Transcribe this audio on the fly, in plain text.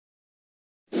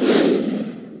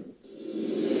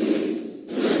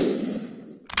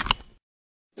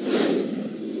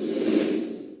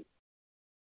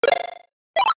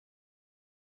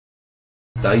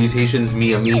Salutations,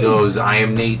 me amigos. I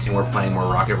am Nate, and we're playing more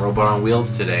Rocket Robot on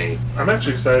Wheels today. I'm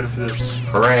actually excited for this.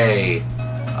 Hooray!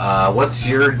 What's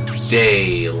your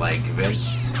day like,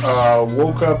 Vince?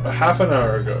 Woke up half an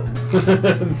hour ago.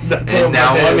 And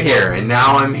now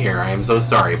I'm here. I am so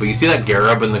sorry. But you see that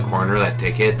Garub in the corner, that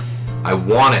ticket? I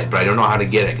want it, but I don't know how to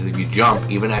get it. Because if you jump,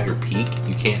 even at your peak,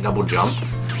 you can't double jump.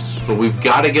 So we've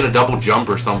got to get a double jump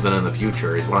or something in the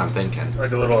future, is what I'm thinking.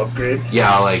 Like a little upgrade?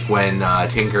 Yeah, like when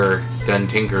Tinker done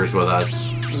tinkers with us.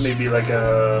 Maybe like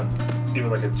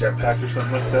even like a jetpack or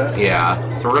something like that? Yeah.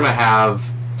 So we're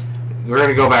going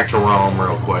to go back to Rome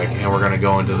real quick, and we're going to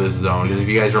go into this zone. Because if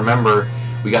you guys remember,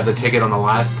 we got the ticket on the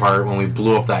last part when we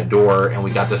blew up that door, and we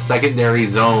got the secondary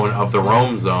zone of the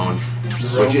Rome zone,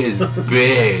 which is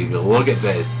big. Look at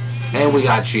this. And we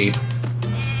got sheep.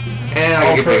 And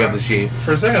I can pick up the sheep.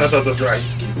 For a second, I thought those were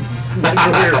ice cubes.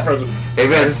 Hey,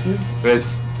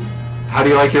 Vince, how do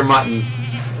you like your mutton?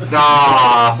 No.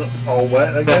 All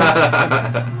wet, I guess?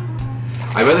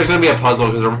 I bet there's going to be a puzzle,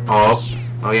 because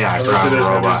oh yeah, I forgot the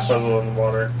robot. Puzzle in the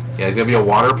water. Yeah, it's going to be a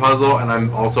water puzzle, and I'm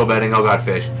also betting, oh god,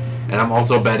 fish. And I'm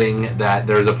also betting that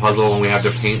there's a puzzle when we have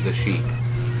to paint the sheep.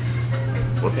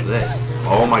 What's this?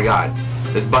 Oh my god.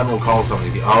 This button will call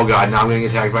something. Oh god, now I'm getting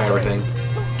attacked by everything.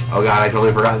 Oh god, I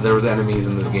totally forgot that there was enemies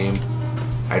in this game.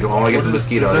 I don't want to get the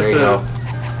mosquito. There you go.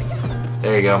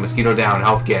 There you go. Mosquito down.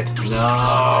 Health kit.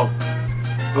 No.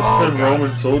 What's the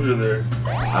Roman soldier there?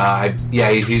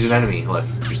 Yeah, he's an enemy. Look,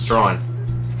 he's throwing.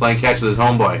 He's playing catch with his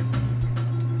homeboy.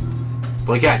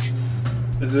 Play catch.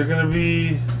 Is there gonna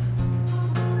be?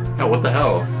 Oh, what the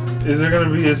hell? Is there gonna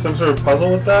be some sort of puzzle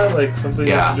with that? Like something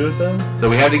you have to do with them? So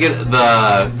we have to get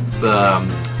the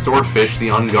swordfish, the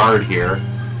on guard here.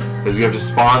 Because we have to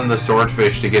spawn the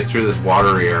swordfish to get through this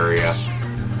watery area.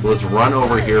 So let's run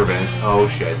over here, Vince. Oh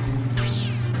shit.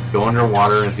 Let's go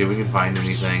underwater and see if we can find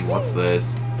anything. What's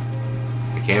this?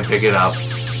 I can't pick it up.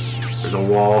 There's a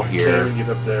wall here. Can't even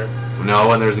get up there.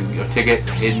 No, and there's a ticket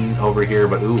hidden over here,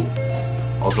 but ooh.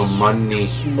 Also money.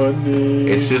 Money.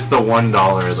 It's just the $1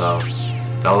 though.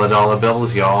 Dollar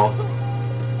bills, y'all.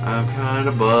 I'm kind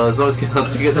of buzzed. Let's get the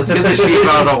sheep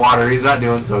out of the water. He's not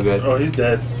doing so good. Oh, he's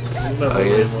dead. He's not he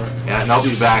is? Anymore. Yeah, and I'll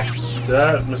be back.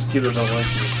 That mosquito don't like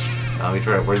you. Let me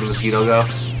try. Where'd the mosquito go?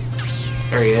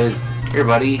 There he is. Here,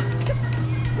 buddy.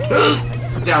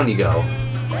 Down you go.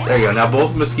 There you go. Now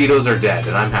both mosquitoes are dead,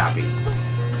 and I'm happy.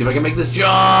 See if I can make this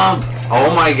jump.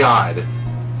 Oh my god.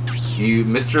 You,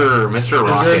 Mr.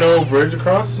 Rocket. Is there no bridge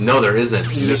across? No, there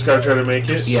isn't. You just gotta try to make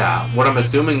it? Yeah. What I'm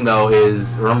assuming, though,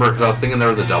 is... Remember, because I was thinking there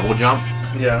was a double jump?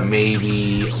 Yeah.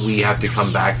 Maybe we have to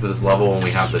come back to this level when we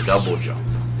have the double jump.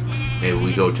 Maybe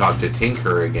we go talk to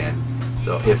Tinker again.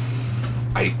 So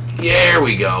there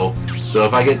we go. So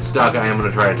if I get stuck, I am going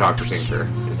to try to talk to Tinker.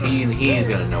 Because he's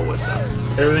going to know what's up.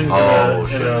 Everything's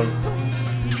in a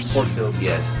force field.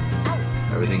 Yes.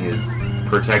 Everything is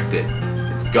protected.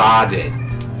 It's guarded.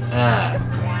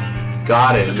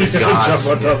 Got it. Jump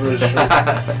on top of the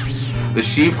sheep. The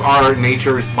sheep are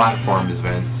nature's platforms,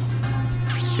 Vince.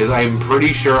 Because I'm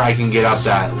pretty sure I can get up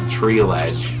that tree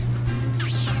ledge.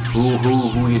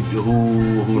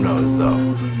 Who knows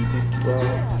though?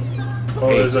 Oh,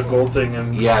 hey, there's a gold thing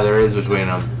in. Yeah, there is between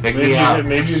them. Pick me up.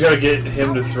 Maybe you gotta get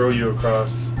him to throw you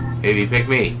across. Maybe pick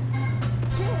me.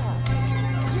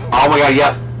 Oh my god!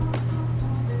 Yep.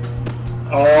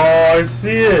 Oh, I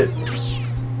see it.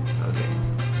 Okay.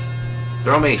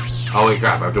 Throw me. Oh wait,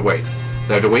 crap! I have to wait.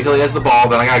 So I have to wait till he has the ball.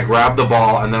 Then I gotta grab the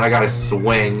ball, and then I gotta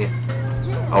swing.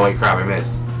 Oh wait, crap! I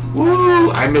missed.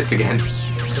 Woo! I missed again.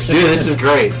 Dude, this is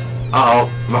great. Uh-oh.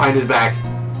 I'm behind his back.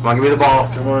 Come on, give me the ball.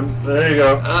 Come on. There you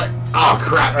go. Oh,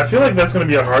 crap. I feel like that's going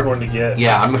to be a hard one to get.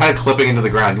 Yeah, I'm kind of clipping into the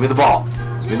ground. Give me the ball.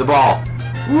 Give me the ball.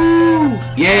 Woo!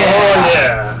 Yeah! Oh,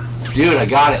 yeah. Dude, I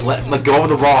got it. Let go of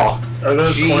the ball. Are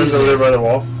those coins over there by the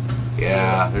wall?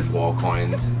 Yeah, there's wall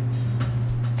coins.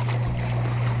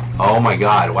 Oh, my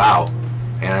God. Wow.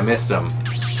 And I missed them.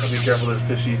 I'll be careful, there's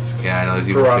fishies. Yeah, I know there's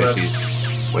even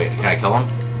fishies. Wait, can I kill him?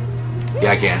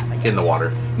 Yeah, I can. Get in the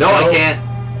water. No, I can't.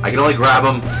 I can only grab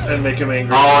them. And make him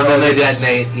angry. Oh, and then they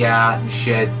detonate. Yeah,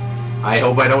 shit. I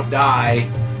hope I don't die.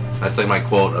 That's like my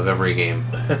quote of every game.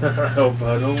 I hope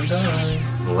I don't die.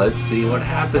 Let's see what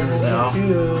happens now.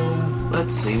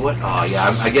 Let's see what... Oh,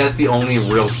 yeah. I guess the only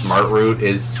real smart route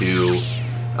is to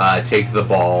take the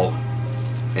ball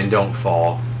and don't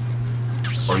fall.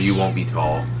 Or you won't be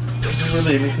tall. Is there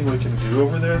really anything we can do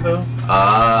over there, though?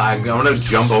 I'm going to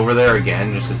jump over there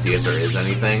again just to see if there is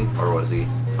anything. Or was he?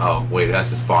 Oh, wait, it has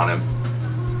to spawn him.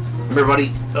 Come here,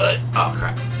 buddy. Oh,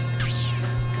 crap.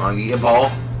 Come on, get your ball.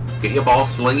 Get your ball.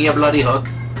 Sling your bloody hook.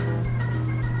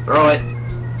 Throw it.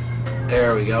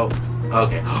 There we go.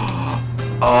 Okay.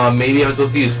 Maybe I'm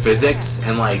supposed to use physics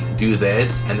and like do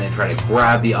this and then try to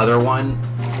grab the other one.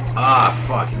 Ah,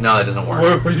 fuck. No, that doesn't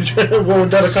work. What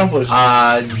would that accomplish?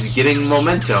 Getting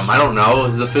momentum. I don't know.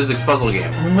 This is a physics puzzle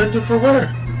game. Momentum for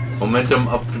where? Momentum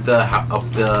up.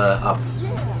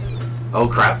 Oh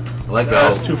crap. Let go.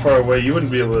 That's too far away. You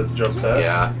wouldn't be able to jump that.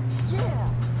 Yeah.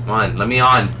 Come on, let me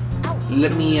on.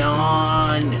 Let me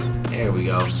on. There we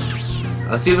go.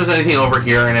 Let's see if there's anything over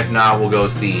here, and if not, we'll go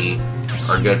see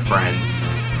our good friend.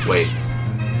 Wait.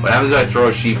 What happens if I throw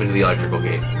a sheep into the electrical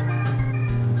gate?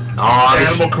 Oh,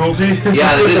 animal cruelty?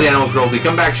 Yeah, that is animal cruelty.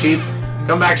 Come back, sheep.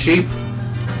 Come back, sheep.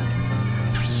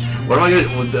 What am I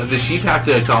going to... The sheep have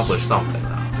to accomplish something, though.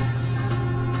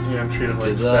 You're going to treat them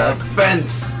like the snacks.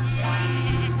 Fence!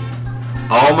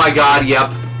 Oh my god, yep.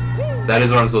 That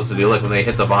is what I'm supposed to do. Look, when they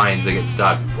hit the vines, they get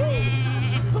stuck.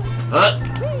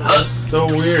 That's so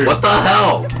weird. What the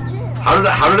hell?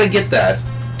 How did I get that?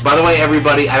 By the way,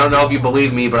 everybody, I don't know if you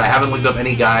believe me, but I haven't looked up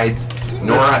any guides,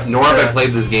 nor have I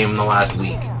played this game in the last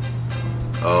week.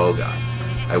 Oh god.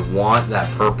 I want that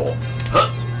purple.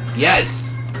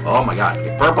 Yes! Oh my god.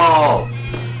 Purple!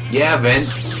 Yeah,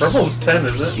 Vince. Purple's 10,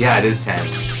 isn't it? Yeah, it is 10.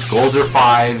 Golds are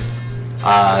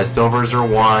 5s, silvers are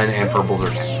 1, and purples are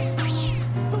 10.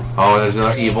 Oh, there's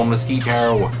another evil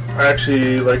mosquito. I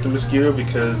actually like the mosquito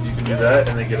because you can do that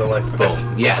and they get a life back.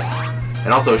 Boom. Yes.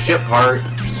 And also, ship part.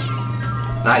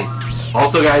 Nice.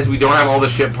 Also, guys, we don't have all the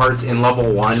ship parts in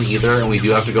level 1 either, and we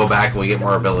do have to go back and we get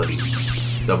more abilities.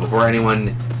 So before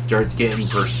anyone starts getting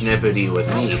persnippety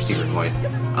with me, Secret Point,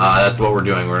 that's what we're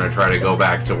doing. We're going to try to go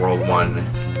back to World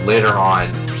 1 later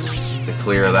on to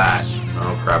clear that.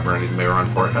 Oh, crap. We're going to make a run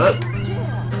for it.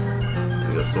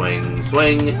 We go swing,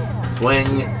 swing,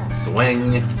 swing,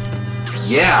 swing.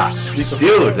 Yeah.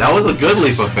 Dude, that was a good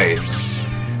leap of faith.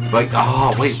 Like,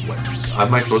 oh, wait. What?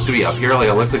 Am I supposed to be up here? Like,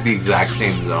 it looks like the exact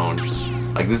same zone.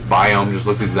 Like, this biome just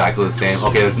looks exactly the same.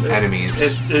 Okay, there's enemies.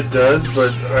 It does,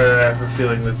 but I have a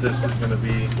feeling that this is going to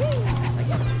be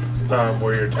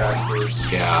where your task is.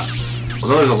 Yeah. Well,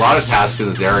 no, there's a lot of tasks in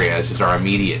this area. It's just our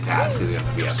immediate task is going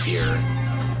to be up here.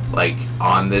 Like,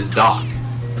 on this dock.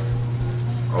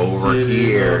 Over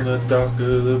here. On the dock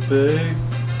of the bay.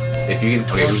 If you can...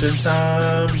 Okay,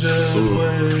 time just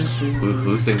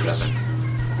who sings that, Vince?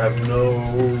 I have no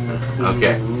clue.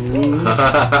 Okay.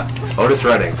 Otis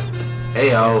Redding.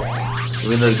 Heyo.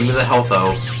 Give me the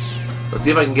health-o. Let's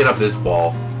see if I can get up this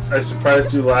wall. I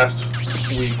surprised you last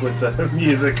week with the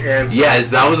music and... Yes,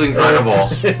 that was incredible.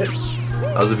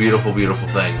 That was a beautiful, beautiful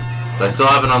thing. But I still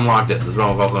haven't unlocked it. This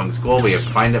one was also in school. We have to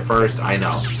find it first. I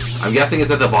know. I'm guessing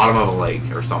it's at the bottom of a lake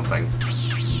or something.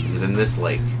 Is it in this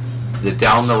lake? Is it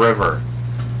down the river?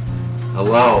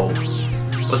 Hello?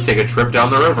 Let's take a trip down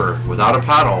the river without a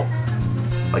paddle.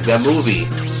 Like that movie.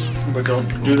 But don't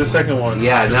do the second one.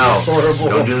 Yeah, no. It's horrible.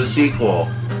 Don't do the sequel.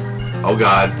 Oh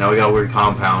god, now we got a weird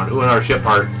compound. Ooh, another ship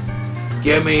part.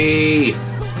 Gimme!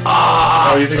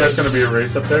 Ah! Oh, you think that's going to be a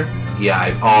race up there?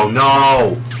 Yeah, oh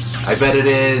no! I bet it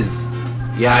is.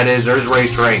 Yeah, it is. There's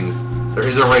race rings. There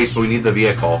is a race, but we need the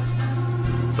vehicle.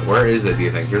 So where is it, do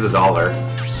you think? Here's $1.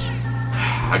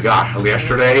 I got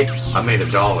yesterday, I made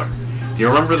 $1. Do you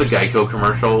remember the Geico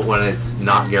commercial when it's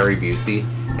not Gary Busey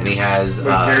and he has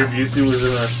Gary Busey was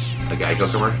in a Geico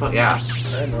commercial? Yeah. I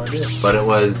had no idea. But it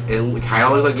kind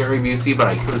of looked like Gary Busey, but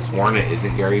I could have sworn it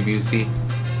isn't Gary Busey.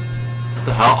 What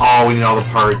the hell? Oh, we need all the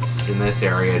parts in this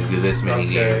area to do this mini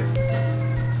game.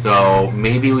 So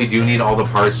maybe we do need all the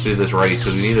parts to do this race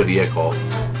because we need a vehicle.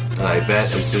 And I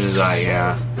bet as soon as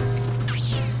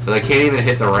but I can't even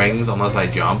hit the rings unless I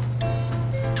jump.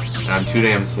 And I'm too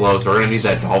damn slow, so we're gonna need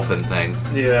that dolphin thing.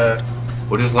 Yeah.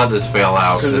 We'll just let this fail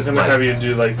out. Because it's gonna have you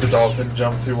do like the dolphin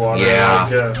jump through water. Yeah.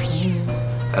 Like,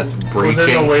 that's breaching. Was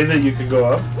there no way that you could go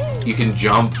up? You can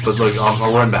jump, but look,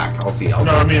 I'll run back. I'll see. No,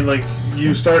 I mean like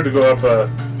you started to go up a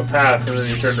path and then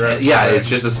you turned around. Yeah, it's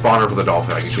just a spawner for the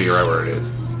dolphin. I can show you right where it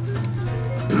is.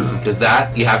 Because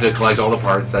that, you have to collect all the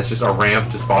parts. That's just a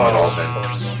ramp to spawn the dolphin.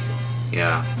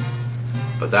 Yeah.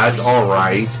 But that's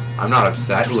alright. I'm not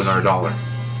upset. Ooh, another $1.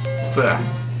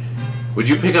 Would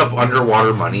you pick up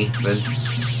underwater money, Vince?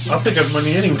 I'll pick up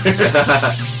money anywhere.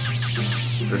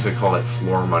 We're just gonna call that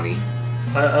floor money.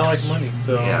 I like money,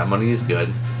 so... Yeah, money is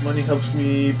good. Money helps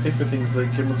me pay for things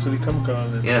like Emerald City Comic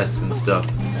Con. And... Yes, and stuff.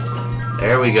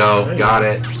 There we go. Hey. Got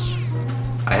it.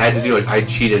 I had to do it. I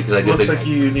cheated because I did Looks like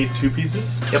you need 2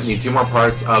 pieces? Yep, need 2 more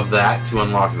parts of that to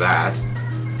unlock that.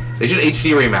 They should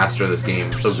HD remaster this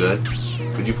game. It's so good.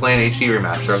 Would you play an HD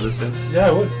remaster of this, Vince? Yeah,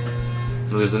 I would.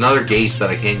 There's another gate that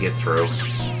I can't get through.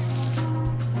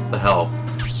 What the hell?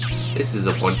 This is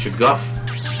a bunch of guff.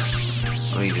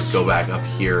 Let me just go back up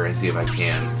here and see if I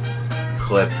can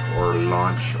clip or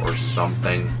launch or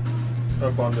something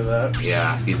up onto that.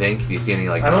 Yeah, do you think? Do you see any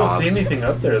like I don't knobs? see anything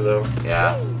up there though.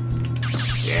 Yeah.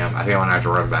 Damn, I think I'm gonna have to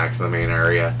run back to the main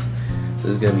area. This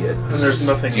is gonna be a... And there's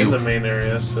nothing in the main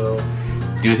area, so...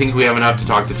 Do you think we have enough to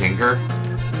talk to Tinker?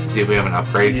 See if we have an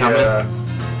upgrade coming? Yeah.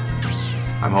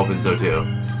 I'm hoping so too.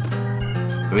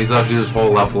 It means I'll have to do this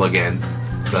whole level again.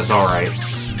 That's alright.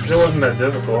 It wasn't that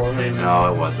difficult. I mean...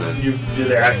 No, it wasn't. You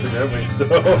did it accidentally, so...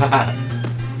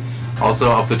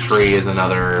 Also, up the tree is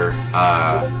another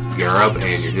Garub,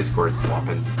 and your Discord's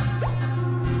plopping.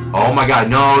 Oh my god,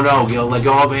 no, let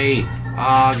go of me!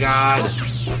 Oh god!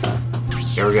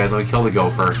 Here we go, let me kill the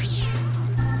gopher.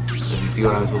 Does he see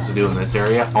what I'm supposed to do in this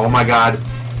area? Oh my god!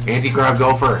 Anti-grab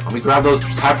gopher! Let me grab those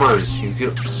peppers! You can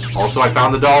see. Also, I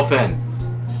found the dolphin!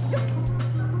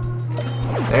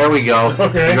 There we go.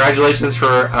 Okay. Congratulations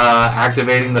for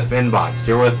activating the fin bot.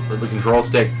 Steer with the control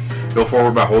stick. Go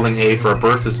forward by holding A for a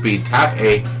burst of speed. Tap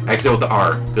A. Exit with the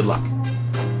R. Good luck.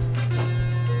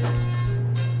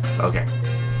 Okay.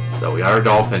 So we got our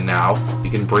dolphin now. We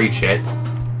can breach it.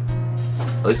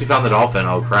 At least we found the dolphin.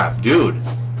 Oh crap. Dude.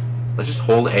 Let's just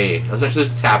hold A. Let's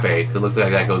just tap A. It looks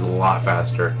like that goes a lot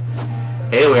faster.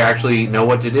 Hey, we actually know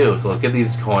what to do. So let's get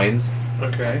these coins.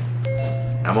 Okay.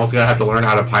 I'm also going to have to learn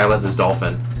how to pilot this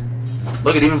dolphin.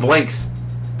 Look, it even blinks.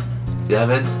 See that,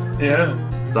 Vince? Yeah.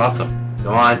 It's awesome.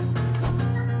 Go on.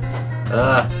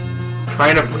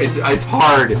 Trying to... It's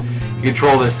hard to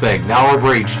control this thing. Now we're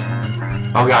breached.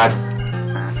 Oh, God.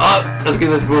 Let's get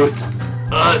this boost.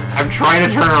 I'm trying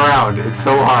to turn around. It's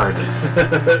so hard.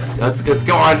 Let's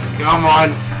go on. Come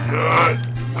on.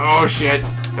 Oh, shit.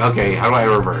 Okay, how do I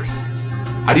reverse?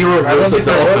 How do you reverse a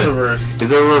dolphin? Is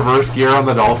there a reverse gear on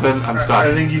the dolphin? I'm stuck.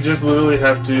 I think you just literally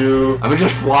have to... I'm gonna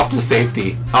just flop to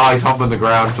safety. Oh, he's humping the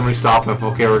ground. Somebody stop him.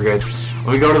 Okay, we're good.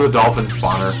 Let me go to the dolphin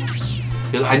spawner.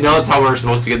 I know that's how we're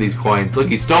supposed to get these coins. Look,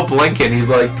 he's still blinking. He's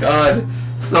like, God,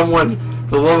 someone,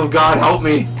 for the love of God, help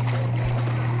me.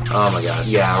 Oh my God.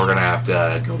 Yeah, we're gonna have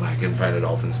to go back and find a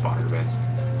dolphin spawner, Vince.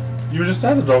 You were just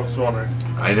at the dolphin spawner.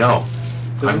 I know.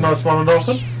 Does it not spawn a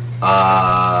dolphin?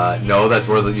 No, that's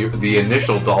where the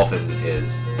initial dolphin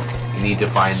is. You need to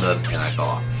find the... And I fell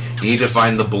off. You need to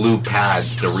find the blue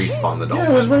pads to respawn the dolphin.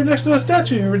 Yeah, it was right next to the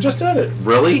statue. You were just at it.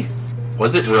 Really?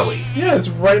 Was it really? Yeah, it's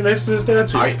right next to the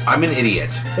statue. I'm an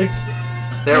idiot. Like,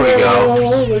 there we go.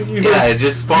 Like Yeah, it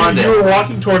just spawned it. You were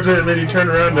walking towards it, and then you turned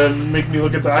around and make me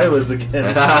look at the eyelids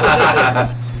again.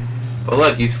 But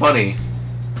look, he's funny.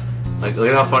 Like, look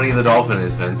at how funny the dolphin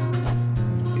is, Vince.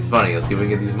 He's funny. Let's see if we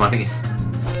can get these monies.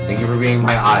 Thank you for being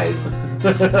my eyes.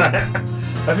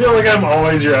 I feel like I'm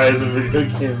always your eyes in video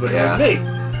games. Like, yeah.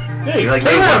 Nate, you're like,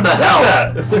 Nate, what the hell?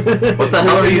 What the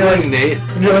hell are you doing, Nate?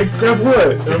 And you're like, grab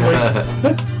what? And I'm like,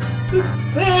 that's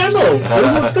the ammo.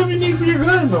 What stuff you need for your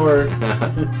gun, or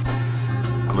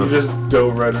you just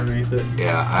dove right underneath it.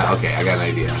 Yeah. Okay, I got an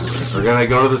idea. We're gonna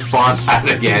go to the spawn pad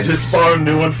again. Just spawn a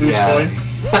new one for each coin.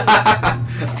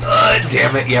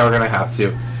 Damn it! Yeah, we're gonna have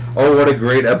to. Oh, what a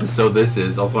great episode this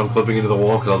is. Also, I'm clipping into the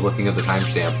wall because I was looking at the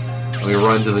timestamp. Let me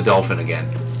run to the dolphin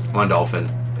again. Come on, dolphin.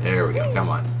 There we go. Come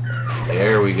on.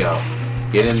 There we go.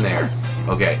 Get in there.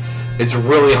 Okay. It's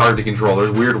really hard to control.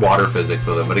 There's weird water physics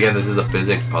with it. But again, this is a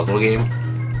physics puzzle game,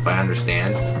 if I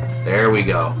understand. There we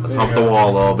go. Let's hump the wall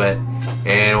a little bit.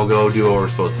 And we'll go do what we're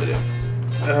supposed to do.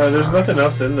 There's nothing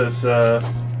else in this...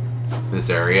 this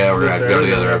area. We're going to have to go to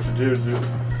the other...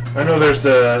 I know there's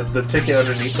the ticket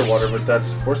underneath the water, but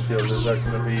that's force field. Is that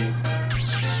going to be...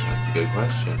 That's a good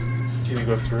question. Can you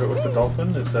go through it with the dolphin?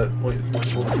 Is that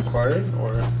what's required,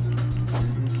 or...?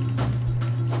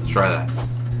 Let's try that.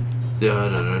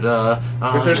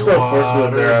 If there's still a force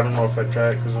field there, I don't know if I'd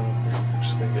try it, because I'm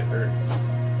just going to get hurt.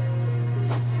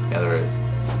 Yeah, there is.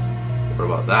 What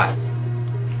about that?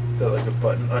 Is that like a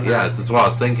button under? Yeah, that's what I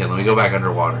was thinking. Let me go back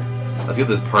underwater. Let's get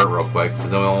this part real quick,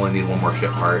 because then we only need one more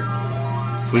ship part.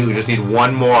 Sweet, we just need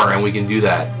one more, and we can do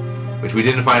that. Which we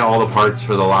didn't find all the parts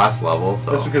for the last level,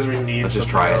 so... That's because we need let's just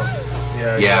try it.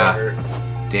 Yeah.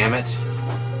 Damn it.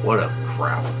 What a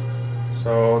crap.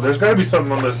 So, there's got to be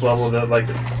something on this level that, like,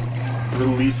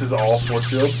 releases all force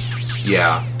fields.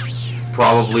 Yeah.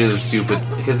 Probably the stupid...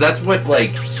 Because that's what,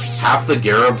 like, half the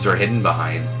Garubs are hidden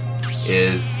behind.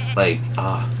 Is, like,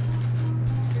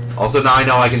 Also, now I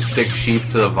know I can stick sheep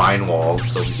to the vine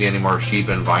walls, so if you see any more sheep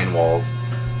and vine walls,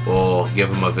 we'll give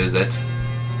them a visit.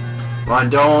 Come on,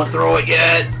 don't throw it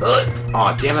yet!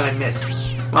 Aw, damn it, I missed.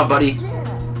 Come on, buddy.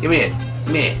 Give me it.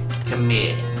 Come here. Come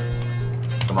here.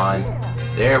 Come on.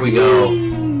 There we go.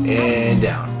 And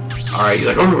down. Alright, he's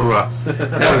like,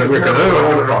 that was weird.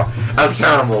 That's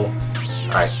terrible.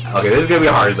 Alright, okay, this is gonna be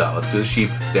hard though. Let's do the sheep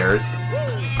stairs.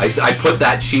 I put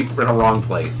that sheep in a wrong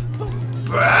place.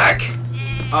 Back.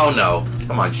 Oh no.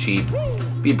 Come on, sheep.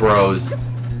 Be bros.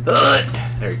 There.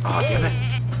 Oh, damn it.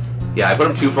 Yeah, I put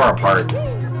them too far apart.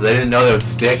 They didn't know they would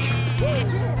stick.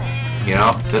 You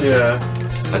know?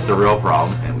 That's the real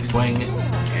problem. And we swing.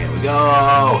 And we go.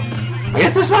 I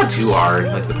guess it's not too hard.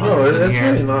 Like the puzzles in here.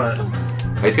 No, it's really not.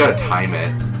 I just gotta time it.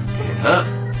 And up.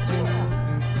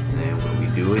 And then what we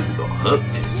do is we go up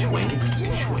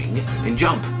and swing and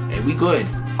jump. And we good.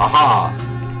 Haha.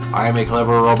 I am a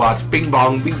clever robot. Bing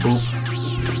bong, bing boop.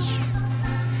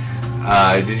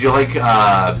 Did you like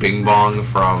Bing Bong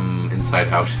from Inside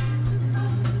Out?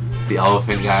 The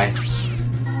elephant guy?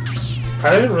 I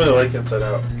didn't really like Inside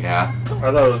Out. Yeah?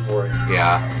 I thought it was boring.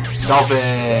 Yeah.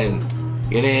 Dolphin!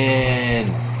 Get in!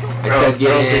 I said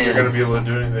get in! I don't think you're going to be able to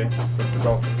do anything with the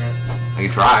dolphin here. I can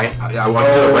try. I want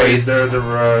to do the race. There's the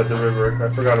river. I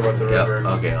forgot about the river.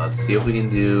 Okay, let's see if we can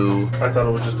do... I thought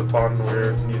it was just a pond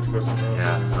where you need to go somewhere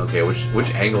else. Yeah, okay.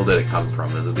 Which angle did it come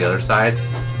from? Is it the other side?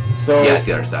 So, yeah, it's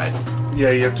the other side.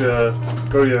 Yeah, you have to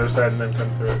go to the other side and then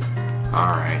come through it.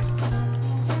 Alright.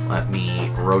 Let me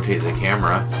rotate the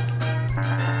camera.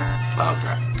 Oh,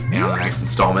 crap. And on the next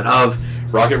installment of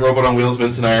Rocket Robot on Wheels,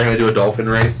 Vince and I are going to do a dolphin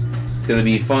race. It's going to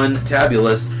be fun,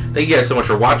 tabulous. Thank you guys so much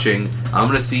for watching. I'm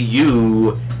going to see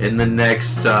you in the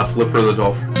next Flipper the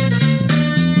Dolphin.